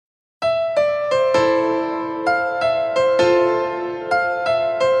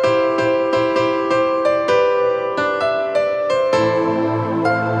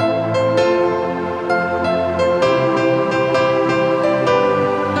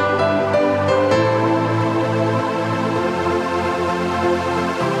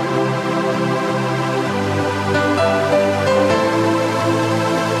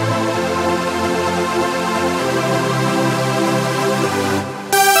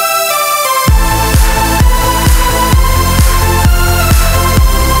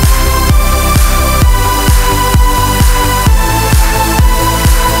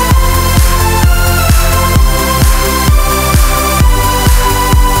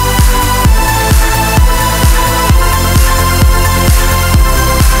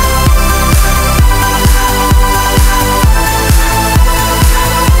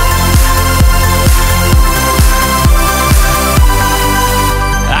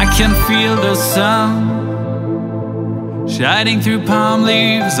can feel the sun shining through palm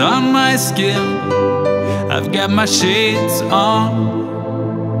leaves on my skin. I've got my shades on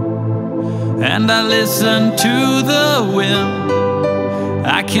and I listen to the wind.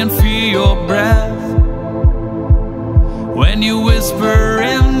 I can feel your breath when you whisper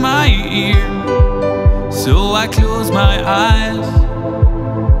in my ear. So I close my eyes,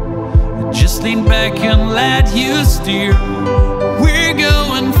 just lean back and let you steer.